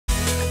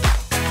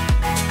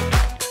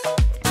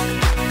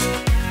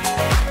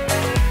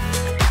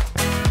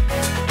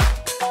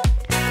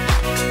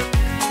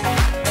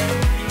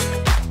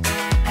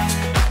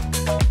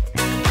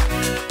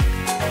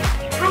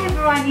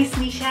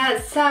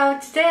So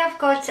today I've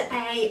got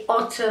a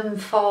autumn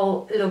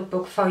fall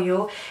lookbook for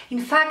you. In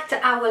fact,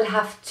 I will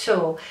have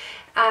two.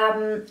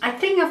 I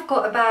think I've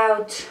got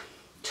about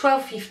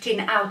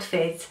 12-15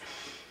 outfits,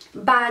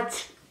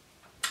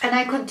 and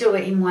I could do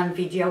it in one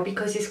video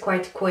because it's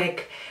quite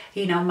quick,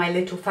 you know, my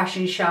little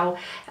fashion show,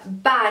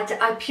 but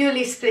I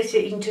purely split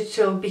it into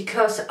two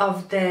because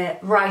of the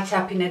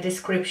write-up in the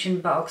description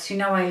box. You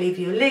know, I leave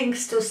you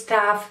links to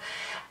stuff,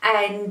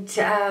 and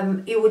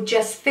it would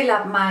just fill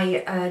up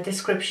my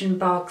description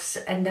box,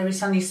 and there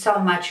is only so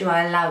much you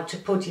are allowed to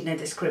put in a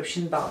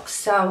description box.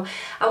 So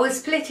I will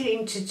split it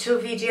into two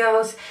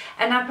videos,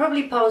 and I'll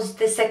probably post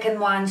the second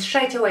one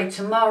straight away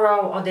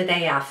tomorrow or the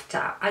day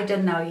after. I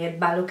don't know yet,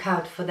 but look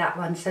out for that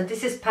one. So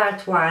this is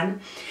part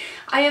one.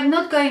 I am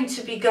not going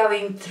to be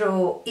going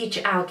through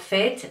each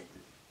outfit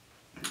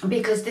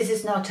because this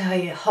is not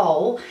a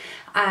haul.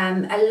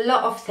 A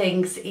lot of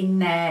things in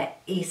there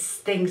is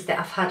things that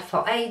I've had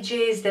for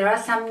ages. There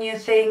are some new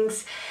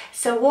things.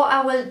 So what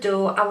I will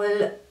do, I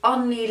will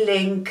only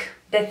link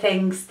the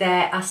things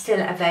that are still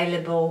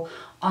available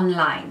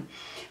online.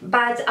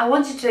 But I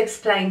wanted to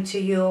explain to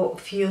you a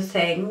few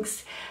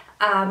things.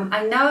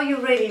 I know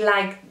you really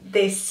like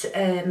this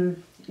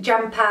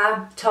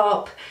jumper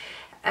top.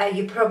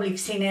 You probably have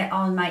seen it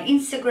on my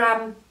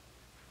Instagram.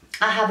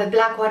 I have a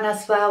black one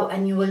as well,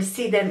 and you will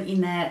see them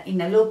in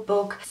a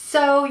lookbook.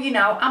 So, you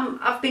know,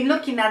 I've been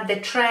looking at the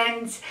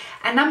trends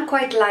and I'm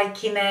quite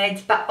liking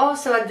it, but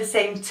also at the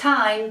same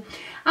time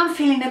I'm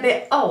feeling a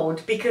bit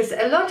old because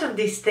a lot of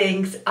these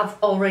things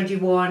I've already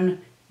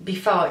worn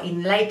before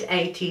in late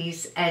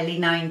 80s, early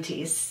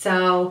 90s.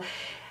 So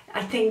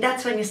I think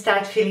that's when you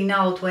start feeling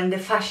old, when the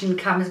fashion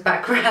comes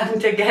back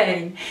around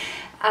again.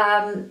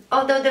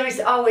 Although there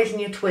is always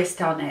new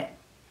twist on it.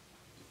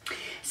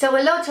 So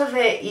a lot of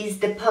it is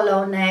the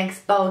polo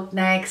necks, boat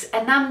necks,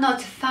 and I'm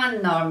not a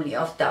fan normally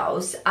of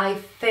those. I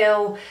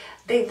feel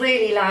they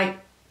really, like,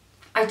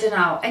 I don't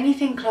know,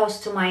 anything close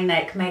to my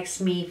neck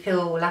makes me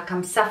feel like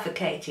I'm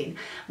suffocating.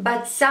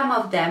 But some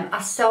of them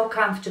are so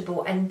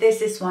comfortable, and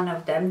this is one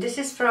of them. This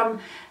is from,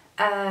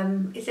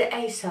 is it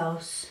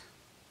ASOS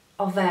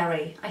or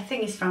Very? I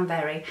think it's from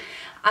Very.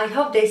 I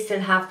hope they still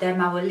have them.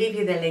 I will leave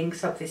you the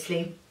links,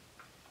 obviously.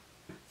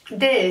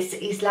 This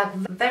is like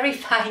very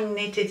fine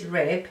knitted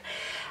rib,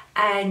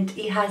 and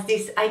it has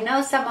this, I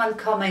know someone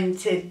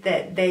commented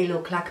that they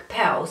look like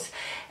pearls.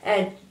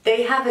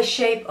 They have a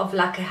shape of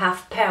like a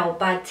half pearl,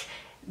 but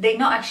they're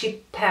not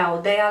actually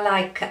pearl. They are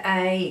like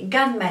a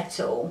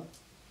gunmetal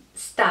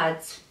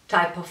studs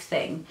type of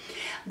thing.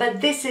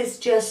 But this is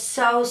just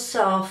so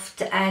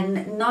soft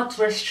and not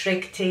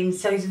restricting,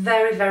 so it's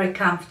very, very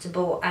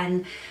comfortable,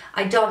 and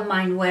I don't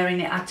mind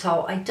wearing it at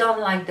all. I don't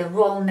like the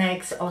roll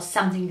necks or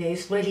something that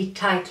is really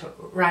tight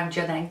around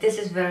your neck. This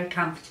is very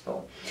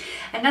comfortable.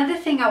 Another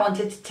thing I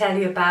wanted to tell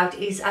you about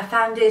is I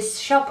found this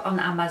shop on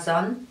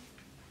Amazon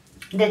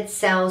that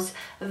sells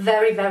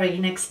very, very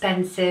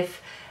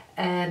inexpensive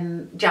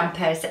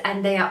jumpers,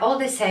 and they are all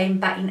the same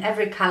but in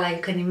every color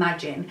you can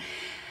imagine.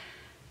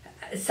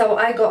 So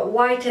I got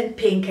white and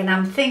pink, and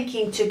I'm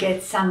thinking to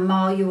get some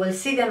more. You will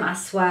see them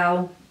as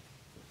well.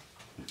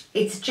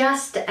 It's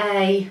just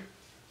a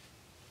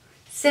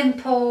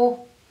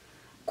simple,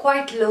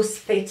 quite loose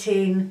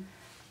fitting,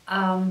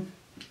 I'll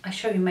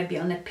show you maybe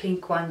on the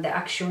pink one, the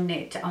actual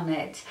knit on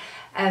it,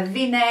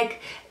 v-neck.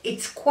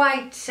 It's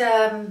quite,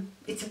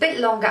 it's a bit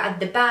longer at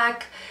the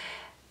back.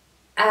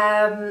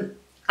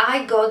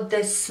 I got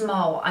the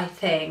small, I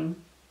think.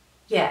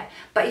 Yeah,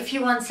 but if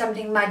you want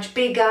something much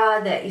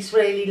bigger that is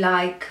really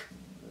like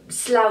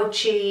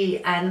slouchy,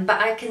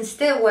 but I can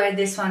still wear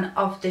this one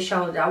off the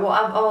shoulder.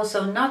 What I've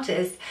also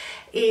noticed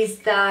is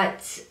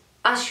that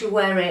as you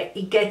wear it,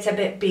 it gets a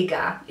bit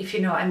bigger, if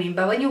you know what I mean.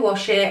 But when you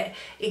wash it,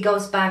 it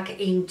goes back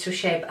into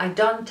shape. I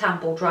don't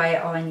tumble dry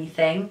it or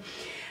anything.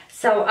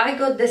 So I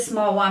got the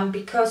small one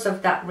because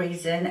of that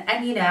reason.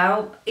 And you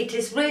know, it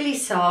is really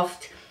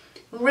soft,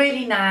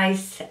 really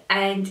nice,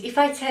 and if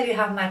I tell you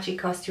how much it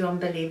cost, you won't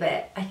believe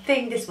it. I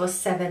think this was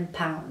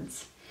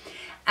 £7,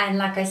 and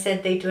like I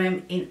said, they do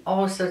them in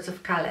all sorts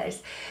of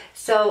colors.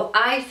 So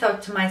I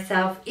thought to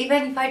myself,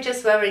 even if I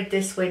just wear it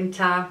this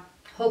winter,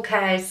 who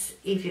cares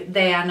if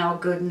they are no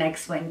good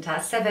next winter?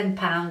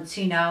 £7,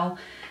 you know,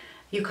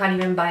 you can't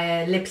even buy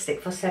a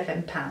lipstick for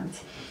 £7.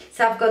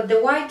 So I've got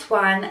the white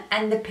one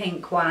and the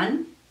pink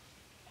one.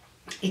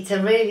 It's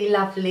a really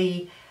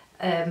lovely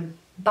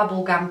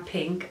bubblegum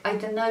pink. I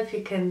don't know if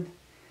you can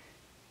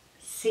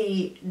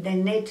see the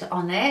knit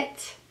on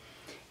it.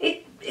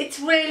 It's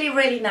really,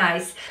 really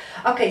nice.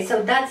 Okay,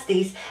 so that's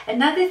this.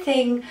 Another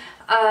thing,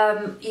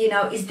 you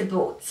know, is the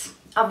boots.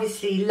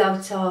 Obviously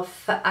lots of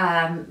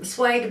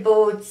suede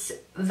boots,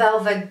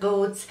 velvet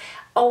boots,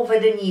 over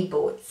the knee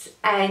boots,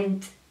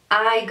 and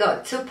I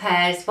got two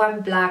pairs,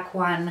 one black,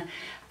 one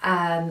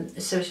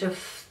sort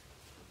of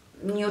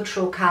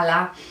neutral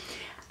color.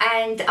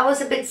 And I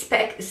was a bit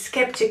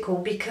skeptical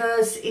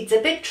because it's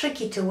a bit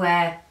tricky to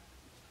wear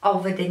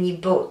over the knee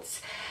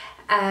boots.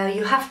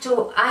 you have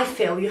to, I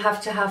feel you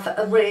have to have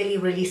a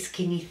really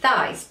skinny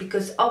thighs,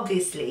 because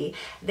obviously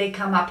they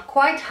come up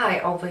quite high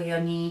over your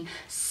knee.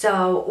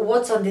 So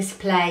what's on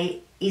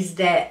display is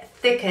the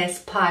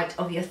thickest part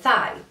of your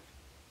thigh.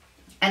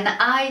 And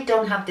I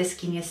don't have the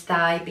skinniest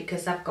thigh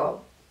because I've got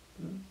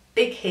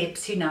big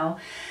hips, you know.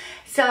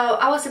 So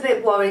I was a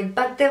bit worried,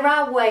 but there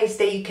are ways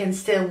that you can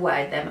still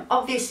wear them.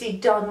 Obviously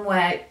don't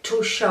wear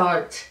too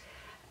short,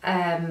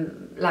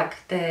 like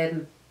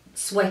the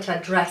sweater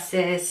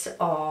dresses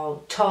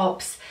or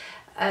tops.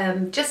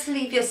 Just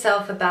leave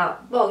yourself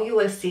about, well, you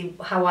will see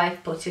how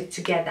I've put it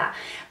together.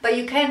 But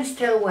you can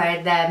still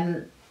wear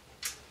them,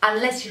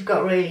 unless you've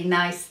got really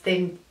nice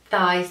thin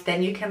thighs,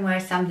 then you can wear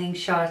something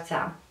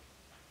shorter.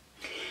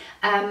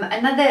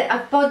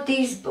 I bought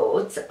these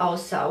boots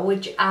also,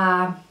 which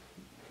are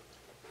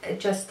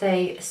just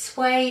a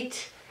suede,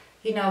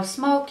 you know,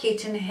 small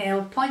kitten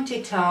heel,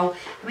 pointy toe.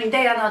 I mean,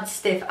 they are not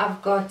stiff.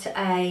 I've got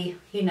a,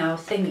 you know,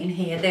 thing in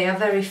here. They are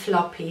very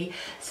floppy,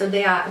 so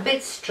they are a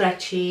bit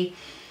stretchy.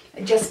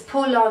 Just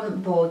pull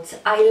on boots.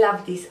 I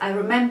love these. I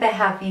remember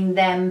having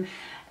them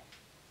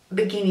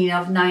beginning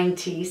of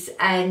 90s,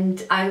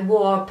 and I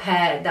wore a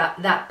pair,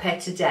 that pair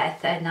to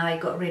death, and I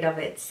got rid of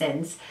it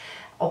since,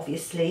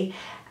 obviously.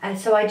 And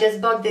so I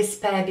just bought this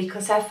pair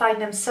because I find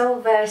them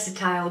so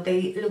versatile.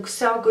 They look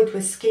so good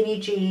with skinny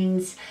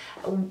jeans,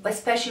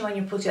 especially when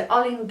you put it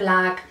all in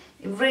black.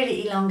 It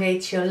really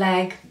elongates your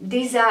leg.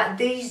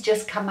 These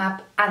just come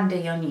up under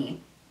your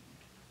knee.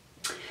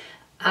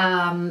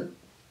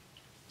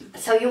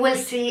 So you will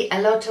see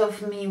a lot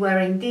of me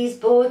wearing these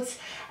boots.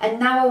 And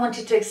now I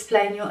wanted to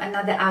explain you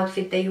another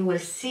outfit that you will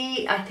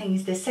see. I think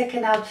it's the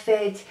second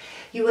outfit.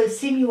 You will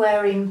see me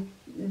wearing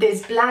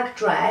this black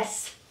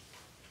dress,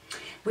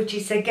 which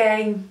is,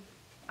 again,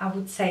 I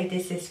would say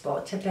this is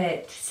what, a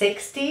bit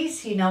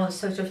 60s, you know,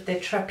 sort of the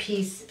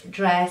trapeze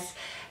dress.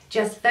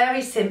 Just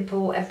very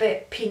simple, a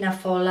bit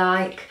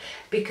pinafore-like,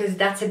 because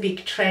that's a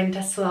big trend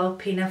as well,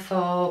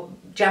 pinafore,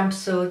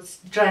 jumpsuits,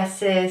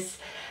 dresses.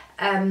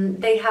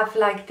 They have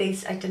like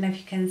this, I don't know if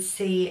you can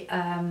see,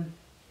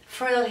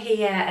 frill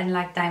here and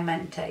like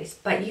diamantes,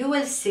 but you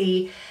will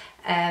see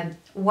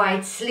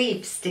white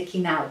sleeves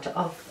sticking out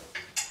of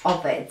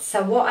it.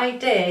 So what I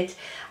did,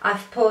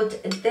 I've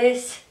put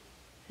this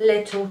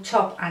little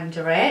top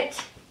under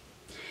it,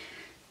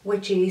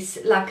 which is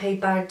like a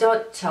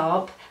bardot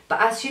top. But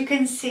as you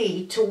can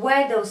see, to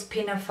wear those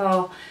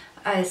pinafore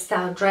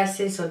style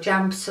dresses or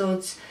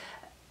jumpsuits,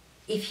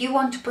 if you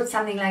want to put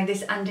something like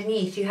this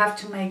underneath, you have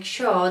to make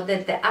sure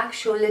that the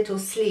actual little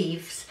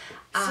sleeves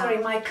are... Sorry,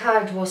 my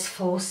card was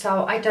full,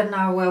 so I don't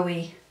know where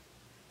we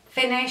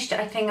finished.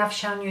 I think I've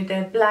shown you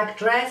the black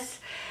dress.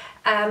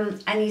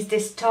 And it's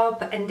this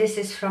top, and this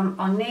is from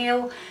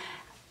O'Neill.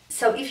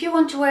 So if you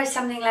want to wear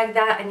something like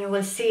that, and you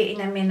will see in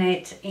a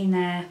minute in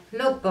a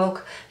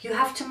lookbook, you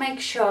have to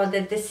make sure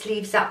that the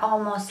sleeves are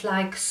almost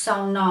like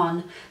sewn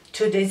on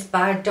to this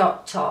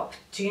bardot top.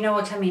 Do you know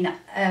what I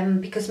mean?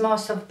 Because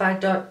most of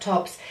bardot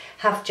tops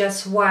have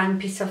just one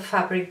piece of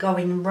fabric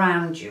going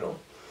around you.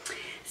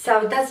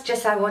 So that's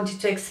just, I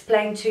wanted to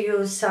explain to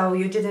you, so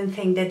you didn't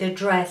think that the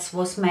dress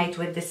was made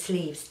with the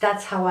sleeves.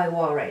 That's how I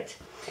wore it.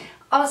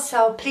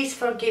 Also, please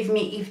forgive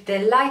me if the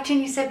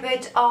lighting is a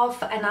bit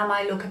off and I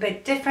might look a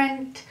bit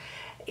different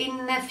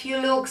in a few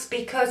looks,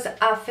 because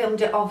I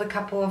filmed it over a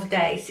couple of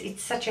days.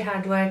 It's such a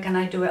hard work and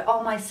I do it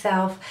all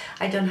myself.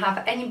 I don't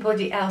have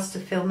anybody else to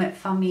film it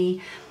for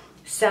me,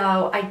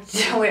 so I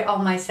do it all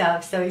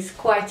myself, so it's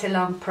quite a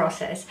long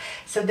process.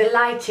 So the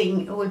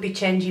lighting will be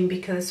changing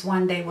because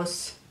one day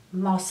was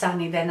more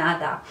sunny than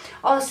other.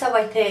 Also,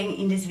 I think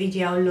in this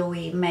video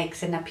Louis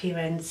makes an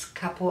appearance a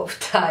couple of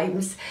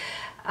times.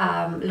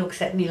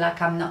 Looks at me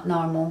like I'm not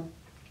normal.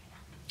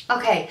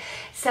 Okay,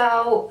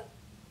 so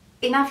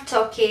enough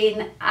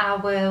talking. I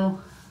will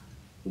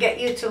get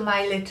you to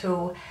my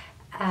little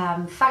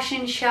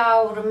fashion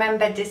show.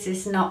 Remember, this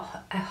is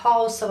not a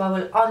haul, so I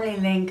will only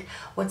link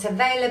what's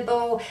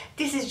available.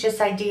 This is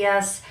just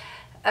ideas,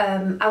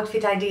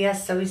 outfit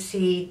ideas, so you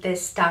see the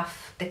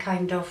stuff, the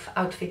kind of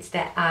outfits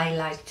that I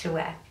like to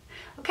wear.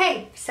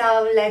 Okay,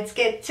 so let's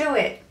get to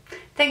it.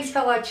 Thanks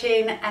for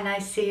watching, and I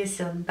see you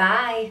soon.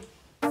 Bye.